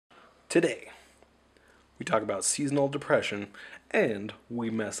Today, we talk about seasonal depression and we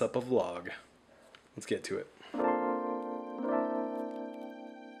mess up a vlog. Let's get to it.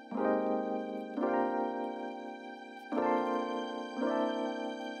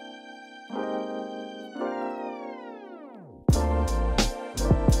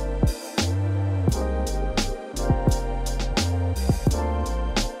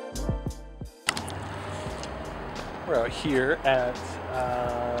 We're out here at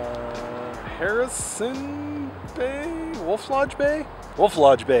Harrison Bay? Wolf Lodge Bay? Wolf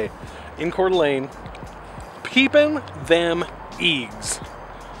Lodge Bay in Coeur d'Alene, peeping them eags.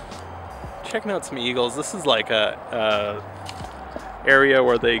 Checking out some eagles. This is like a area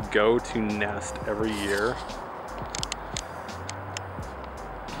where they go to nest every year.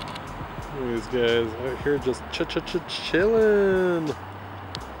 Look at these guys out here just chilling.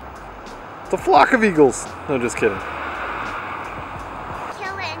 It's a flock of eagles. No, just kidding.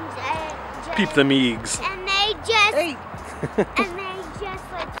 Peep them eags. And they just, hey. and they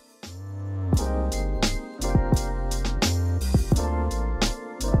just like.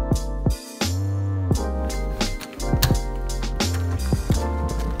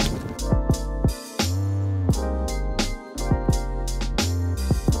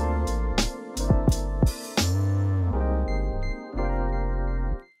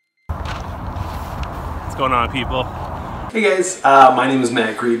 What's going on, people? Hey guys, my name is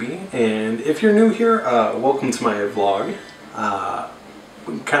Matt Greeby, and if you're new here, welcome to my vlog.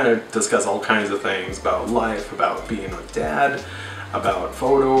 We kind of discuss all kinds of things about life, about being a dad, about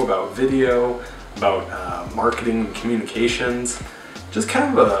photo, about video, about marketing and communications. Just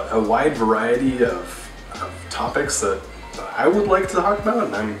kind of a wide variety of topics that I would like to talk about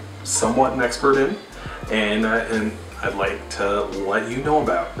and I'm somewhat an expert in, and I'd like to let you know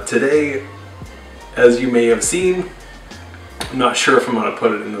about. Today, as you may have seen, I'm not sure if I'm going to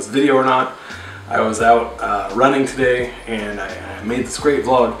put it in this video or not. I was out running today and I made this great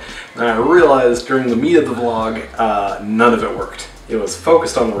vlog, and I realized during the meat of the vlog none of it worked. It was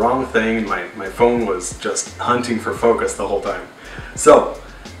focused on the wrong thing and my phone was just hunting for focus the whole time. So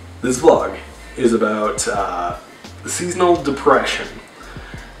this vlog is about seasonal depression.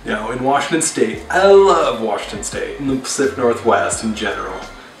 You know, in Washington State, I love Washington State, in the Pacific Northwest in general,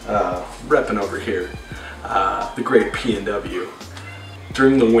 repping over here. The great PNW.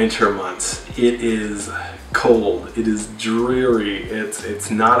 During the winter months, it is cold, it is dreary,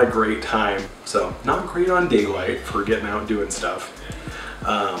 it's not a great time. So not great on daylight for getting out and doing stuff.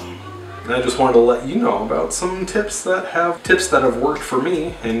 And I just wanted to let you know about some tips that have worked for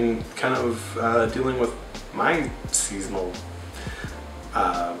me and kind of dealing with my seasonal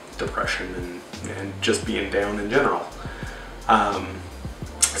depression and just being down in general.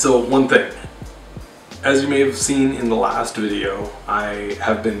 So one thing, as you may have seen in the last video, I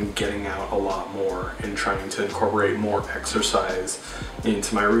have been getting out a lot more and trying to incorporate more exercise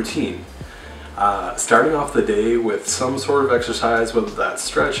into my routine. Starting off the day with some sort of exercise, whether that's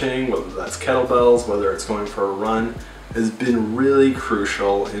stretching, whether that's kettlebells, whether it's going for a run, has been really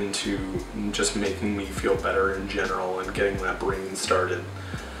crucial into just making me feel better in general and getting that brain started.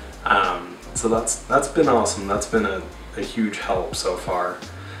 So that's been awesome. That's been a huge help so far.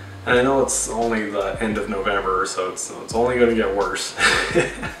 And I know it's only the end of November, so it's only going to get worse.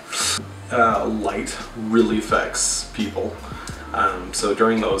 Light really affects people. So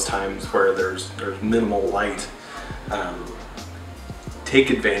during those times where there's minimal light, take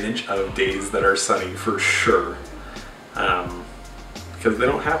advantage of days that are sunny for sure, because they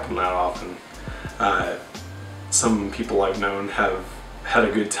don't happen that often. Some people I've known have had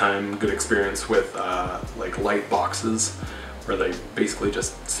a good experience with like light boxes, where they basically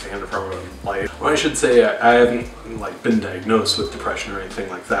just stand in front of a light. Well, I should say I haven't been diagnosed with depression or anything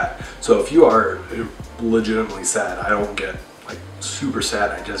like that. So if you are legitimately sad, I don't get super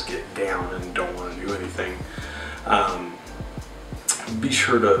sad, I just get down and don't want to do anything. Be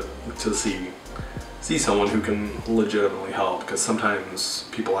sure to see someone who can legitimately help, because sometimes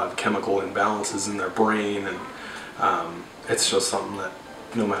people have chemical imbalances in their brain, and it's just something that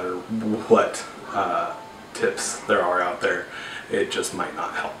no matter what tips there are out there, it just might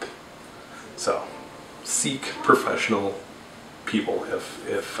not help. So seek professional people if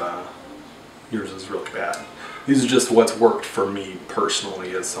yours is really bad. These are just what's worked for me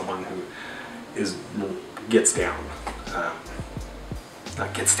personally as someone who gets down.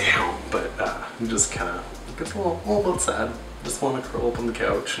 Not gets down, but just kind of gets a little bit sad. Just want to curl up on the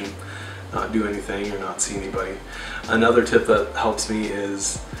couch and not do anything or not see anybody. Another tip that helps me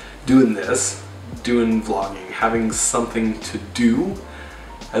is doing vlogging. Having something to do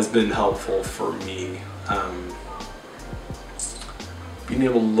has been helpful for me. being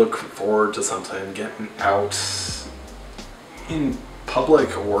able to look forward to something, getting out in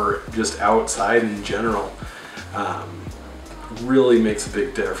public or just outside in general, really makes a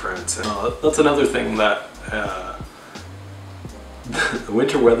big difference. And that's another thing that the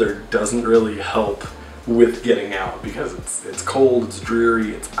winter weather doesn't really help with getting out, because it's cold, it's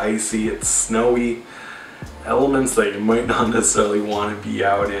dreary, it's icy, it's snowy, elements that you might not necessarily want to be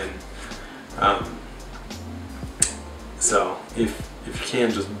out in. So if you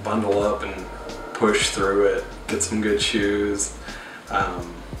can, just bundle up and push through it, get some good shoes,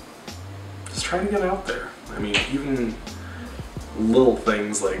 just try to get out there. I mean, even little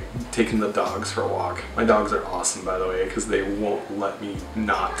things like taking the dogs for a walk. My dogs are awesome, by the way, because they won't let me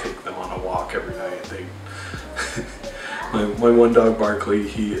not take them on a walk every night. They my one dog, Barkley,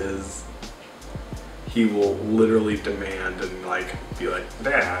 he will literally demand and like be like,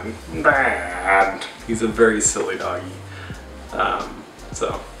 "Dad, Dad." He's a very silly doggy.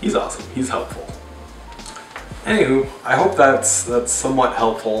 So he's awesome. He's helpful. Anywho, I hope that's somewhat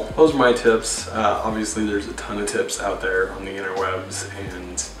helpful. Those are my tips. Obviously, there's a ton of tips out there on the interwebs,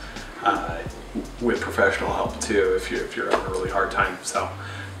 and with professional help too, if you're having a really hard time. So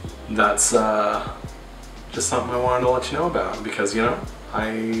that's just something I wanted to let you know about, because you know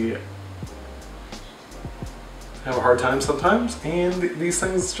I have a hard time sometimes, and these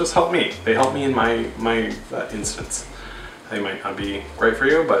things just help me. They help me in my instance. They might not be great for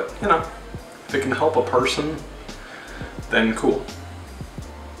you, but you know, if it can help a person, then cool.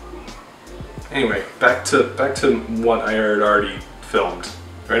 Anyway, back to what I had already filmed.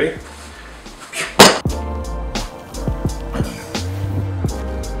 Ready?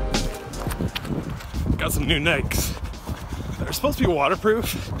 Got some new Nikes. They're supposed to be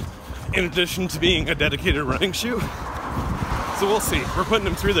waterproof, in addition to being a dedicated running shoe. So we'll see. We're putting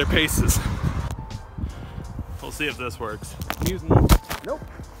them through their paces. We'll see if this works. I'm using them. Nope.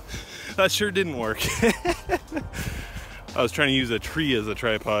 That sure didn't work. I was trying to use a tree as a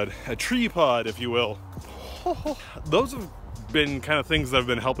tripod. A tree pod, if you will. Those have been kind of things that have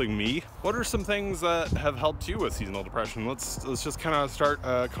been helping me. What are some things that have helped you with seasonal depression? Let's just kind of start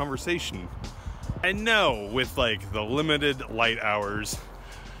a conversation. I know with like the limited light hours,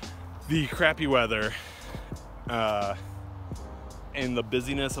 the crappy weather, and the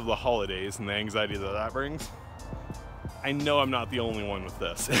busyness of the holidays and the anxiety that brings, I know I'm not the only one with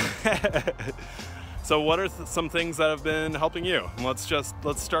this. So what are some things that have been helping you? Let's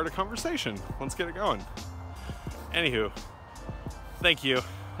start a conversation. Let's get it going. Anywho, thank you.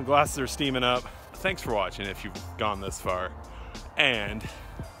 The glasses are steaming up. Thanks for watching if you've gone this far. And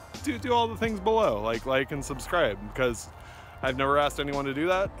do all the things below, like and subscribe, because I've never asked anyone to do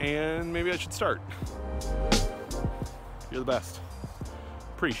that, and maybe I should start. You're the best.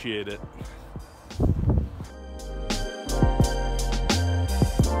 Appreciate it.